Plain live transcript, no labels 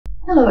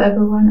Hello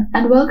everyone,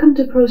 and welcome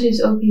to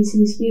Prosys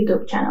OPC's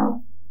YouTube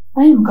channel.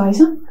 I am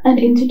Kaisa, and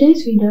in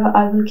today's video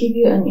I will give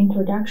you an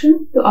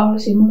introduction to our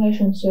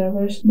simulation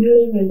server's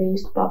newly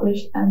released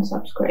published and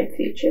subscribe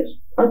features,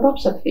 or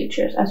PubSub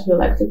features as we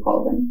like to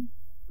call them.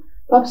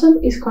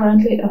 PubSub is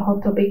currently a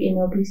hot topic in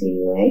OPC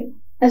UA,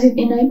 as it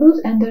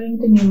enables entering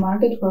the new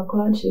market for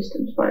cloud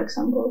systems, for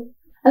example,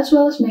 as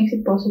well as makes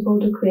it possible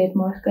to create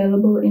more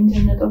scalable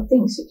Internet of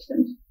Things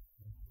systems.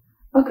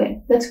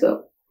 Okay, let's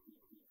go.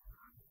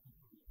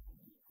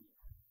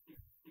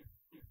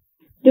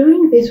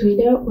 During this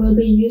video, we'll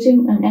be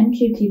using an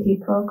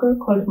MQTT broker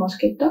called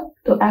Mosquito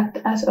to act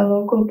as a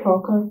local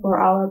broker for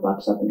our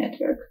PubSub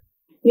network.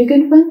 You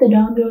can find the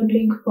download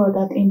link for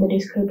that in the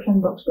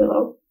description box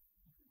below.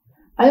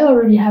 I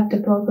already have the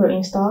broker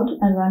installed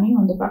and running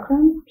on the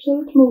background, so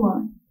let's move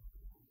on.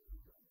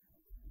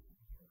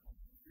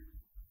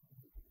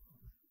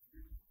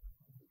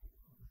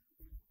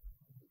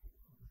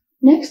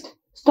 Next,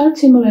 start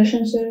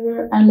simulation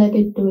server and let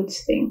it do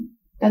its thing.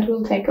 That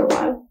will take a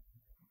while.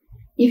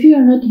 If you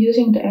are not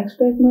using the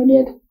expert mode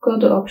yet, go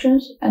to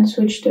options and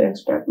switch to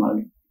expert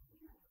mode.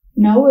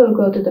 Now we'll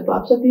go to the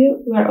PubSub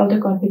view where all the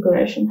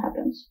configuration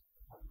happens.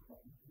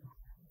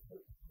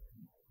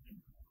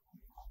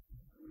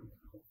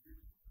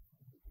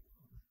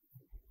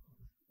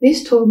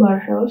 This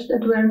toolbar shows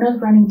that we are not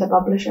running the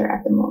publisher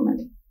at the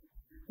moment.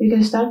 We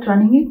can start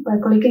running it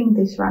by clicking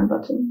this Run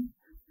button.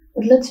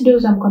 But let's do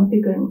some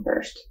configuring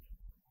first.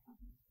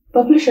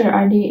 Publisher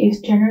ID is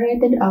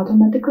generated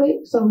automatically,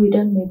 so we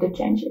don't need to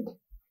change it.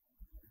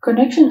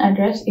 Connection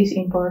address is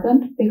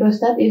important because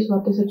that is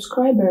what the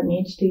subscriber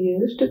needs to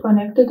use to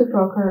connect to the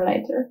broker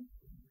later.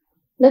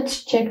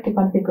 Let's check the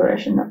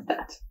configuration of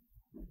that.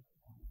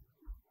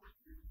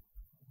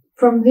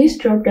 From this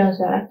drop-down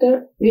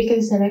selector, we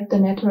can select the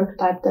network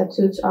type that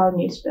suits our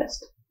needs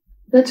best.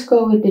 Let's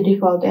go with the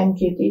default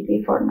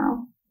MQTT for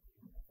now.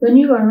 When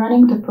you are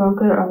running the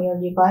broker on your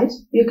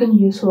device, you can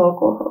use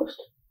localhost.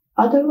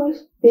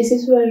 Otherwise, this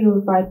is where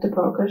you'll write the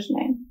broker's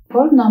name.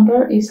 Port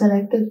number is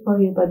selected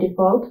for you by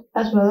default,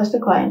 as well as the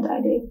client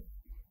ID.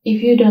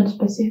 If you don't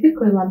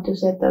specifically want to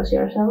set those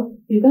yourself,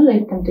 you can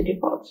leave them to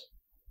defaults.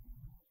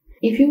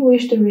 If you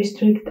wish to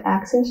restrict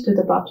access to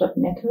the PubSub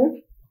network,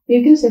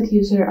 you can set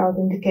user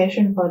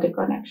authentication for the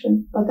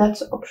connection, but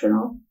that's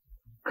optional.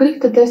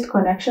 Click the Test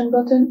Connection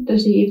button to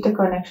see if the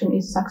connection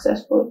is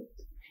successful.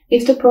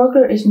 If the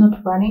broker is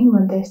not running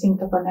when testing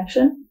the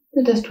connection,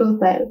 the test will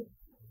fail.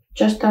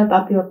 Just start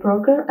up your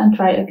broker and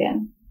try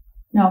again.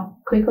 Now,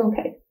 click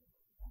OK.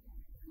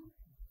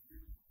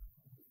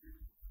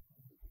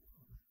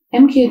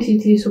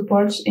 MQTT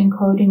supports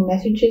encoding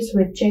messages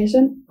with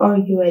JSON or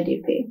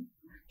UADP.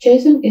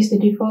 JSON is the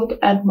default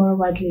and more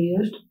widely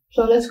used,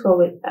 so let's go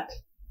with that.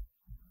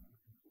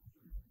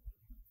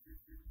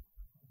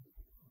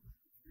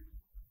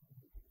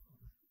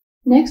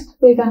 Next,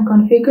 we can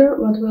configure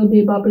what will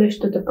be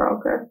published to the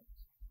broker.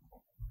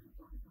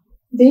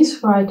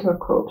 These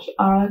WriterGroups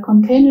are like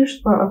containers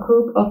for a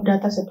group of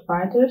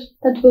DataSetWriters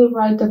that will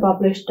write the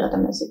published data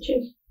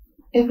messages.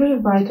 Every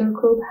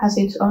WriterGroup has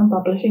its own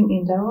publishing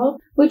interval,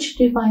 which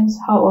defines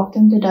how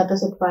often the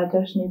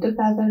DataSetWriters need to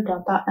gather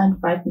data and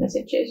write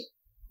messages.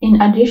 In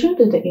addition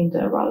to the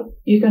interval,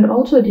 you can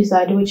also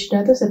decide which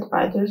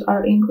DataSetWriters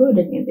are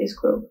included in this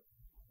group.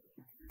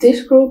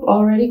 This group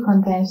already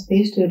contains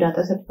these two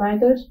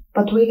DataSetWriters,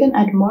 but we can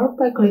add more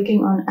by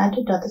clicking on Add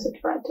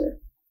DataSetWriter.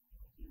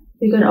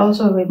 You can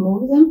also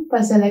remove them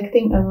by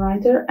selecting a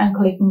writer and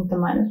clicking the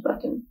minus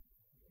button.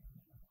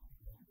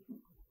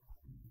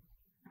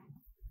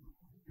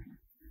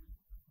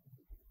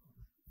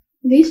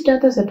 These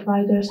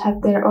DataSetWriters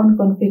have their own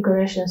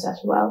configurations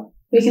as well.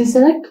 We can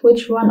select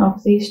which one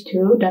of these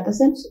two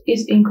datasets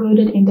is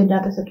included in the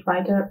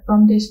DataSetWriter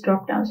from this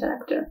drop-down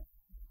selector.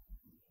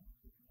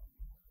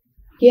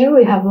 Here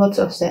we have lots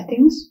of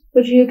settings,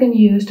 which you can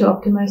use to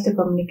optimize the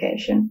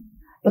communication,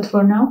 but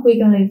for now we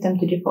can leave them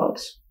to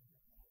defaults.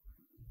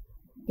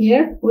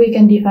 Here we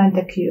can define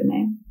the queue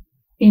name.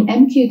 In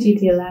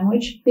MQTT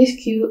language, this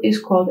queue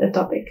is called a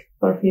topic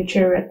for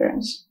future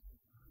reference.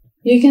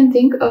 You can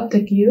think of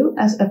the queue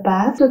as a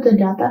path to the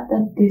data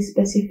that this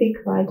specific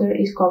writer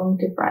is going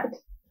to write.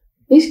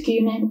 This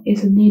queue name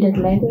is needed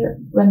later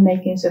when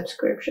making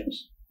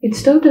subscriptions.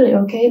 It's totally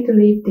okay to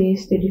leave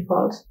these to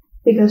defaults,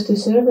 because the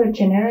server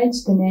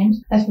generates the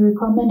names as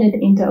recommended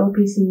in the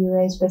OPC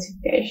UA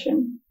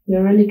specification. You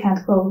really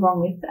can't go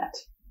wrong with that.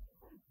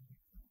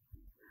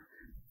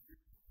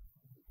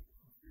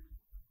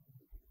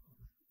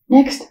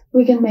 Next,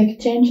 we can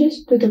make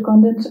changes to the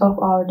contents of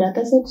our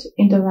datasets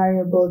in the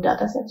variable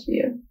datasets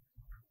view.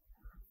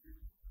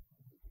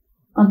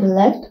 On the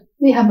left,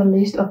 we have a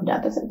list of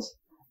datasets,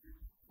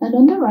 and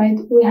on the right,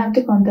 we have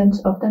the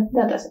contents of that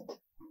dataset.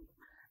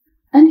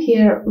 And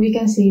here we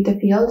can see the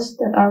fields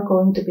that are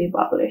going to be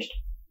published.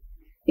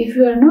 If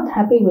you are not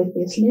happy with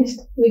this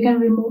list, we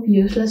can remove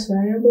useless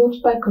variables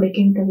by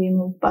clicking the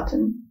Remove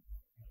button.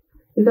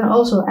 You can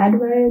also add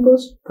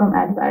variables from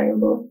Add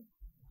Variable.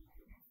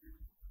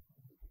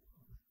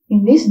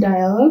 In this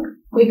dialog,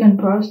 we can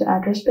browse the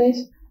address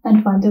space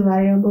and find the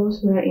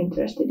variables we're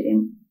interested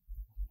in.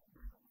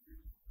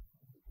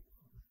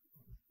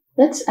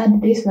 Let's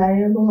add this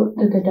variable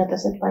to the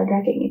dataset by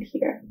dragging it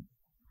here.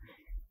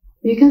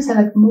 We can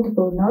select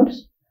multiple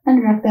nodes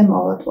and drag them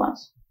all at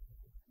once.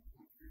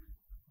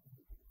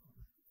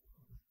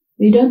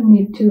 We don't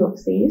need 2 of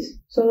these,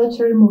 so let's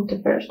remove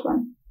the first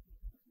one.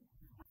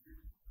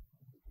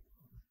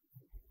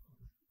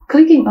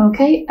 Clicking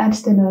OK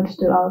adds the nodes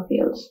to our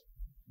fields.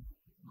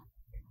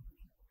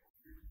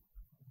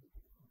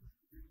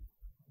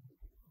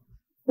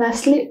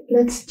 Lastly,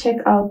 let's check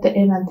out the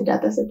event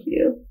dataset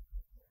view.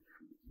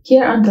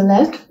 Here on the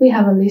left, we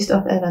have a list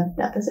of event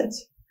datasets.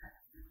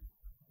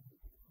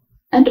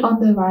 And on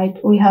the right,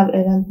 we have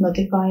event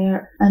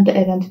notifier and the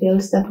event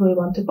fields that we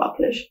want to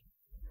publish.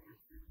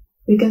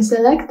 We can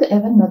select the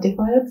event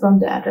notifier from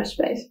the address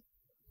space.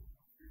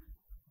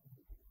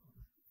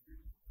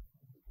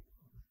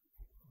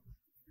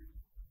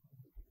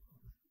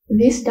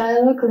 This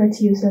dialog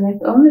lets you select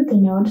only the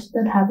nodes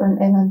that have an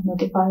event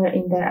notifier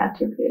in their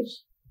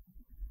attributes.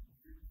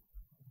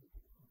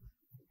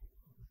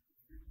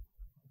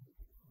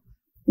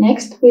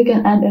 Next, we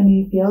can add a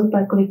new field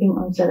by clicking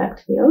on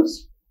Select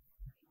Fields.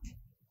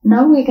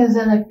 Now we can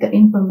select the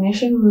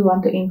information we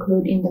want to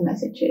include in the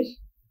messages.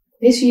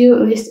 This view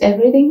lists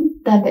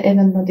everything that the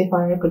event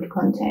notifier could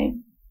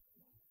contain.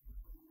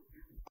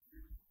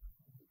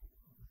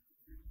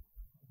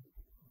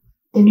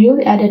 The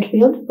newly added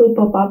field will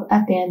pop up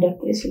at the end of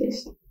this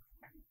list.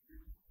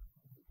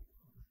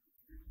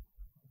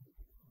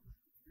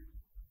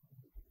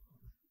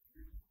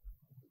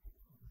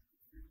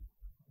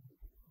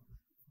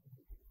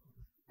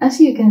 As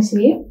you can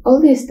see,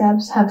 all these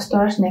tabs have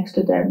stars next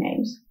to their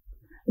names.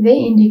 They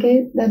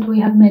indicate that we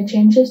have made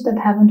changes that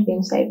haven't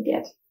been saved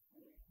yet.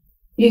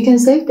 You can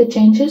save the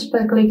changes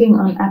by clicking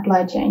on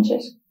Apply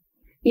Changes.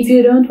 If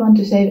you don't want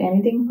to save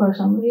anything for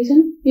some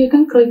reason, you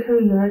can click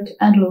Revert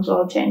and lose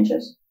all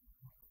changes.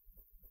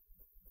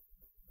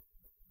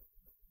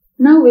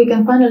 Now we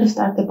can finally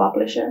start the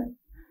publisher.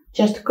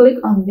 Just click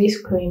on this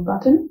green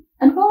button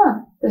and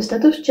voila, the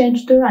status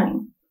changed to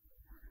running.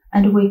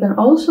 And we can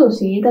also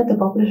see that the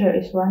publisher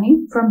is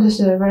running from the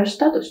server's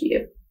status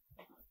view.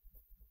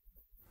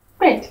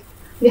 Great!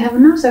 We have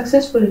now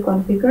successfully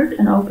configured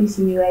an OPC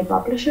UA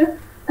publisher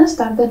and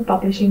started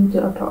publishing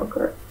to a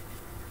broker.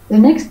 The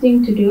next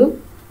thing to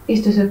do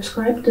is to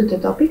subscribe to the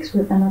topics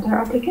with another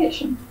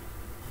application.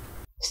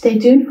 Stay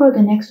tuned for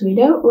the next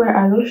video where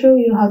I will show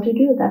you how to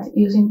do that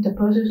using the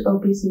Prosys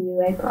OPC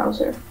UA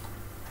browser.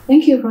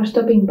 Thank you for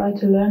stopping by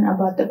to learn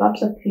about the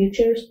PubSub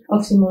features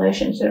of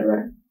Simulation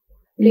Server.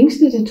 Links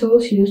to the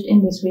tools used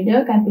in this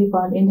video can be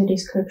found in the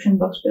description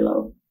box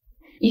below.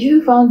 If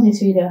you found this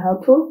video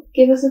helpful,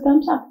 give us a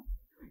thumbs up.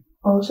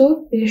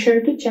 Also, be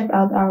sure to check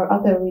out our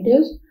other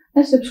videos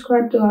and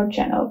subscribe to our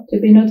channel to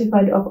be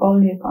notified of all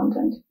new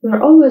content.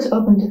 We're always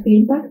open to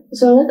feedback,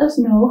 so let us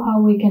know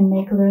how we can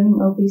make learning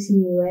OPC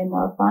UA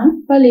more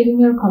fun by leaving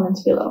your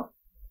comments below.